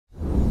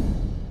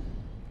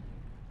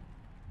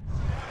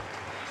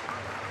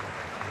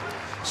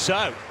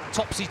So,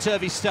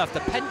 topsy-turvy stuff, the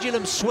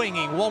pendulum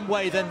swinging one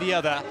way then the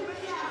other.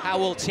 How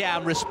will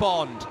Thiam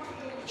respond?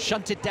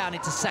 Shunted down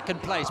into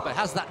second place, but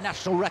has that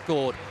national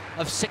record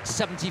of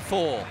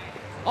 6.74.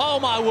 Oh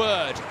my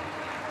word!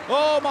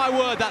 Oh my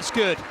word, that's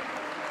good.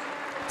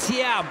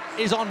 Thiam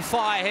is on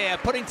fire here,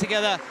 putting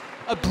together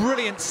a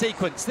brilliant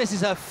sequence. This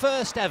is her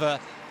first ever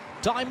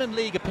Diamond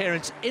League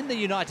appearance in the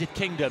United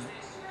Kingdom.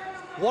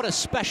 What a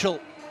special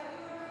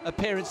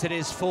appearance it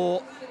is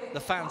for the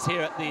fans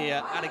here at the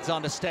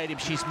Alexander Stadium.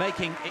 She's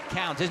making it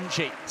count, isn't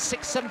she?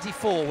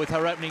 6.74 with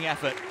her opening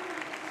effort,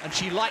 and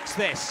she likes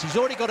this. She's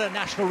already got a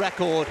national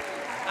record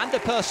and a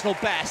personal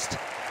best,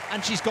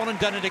 and she's gone and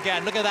done it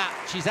again. Look at that,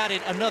 she's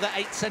added another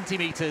 8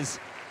 centimetres.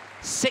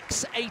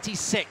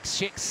 6.86,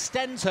 she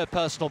extends her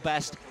personal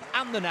best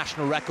and the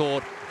national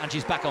record, and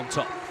she's back on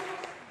top.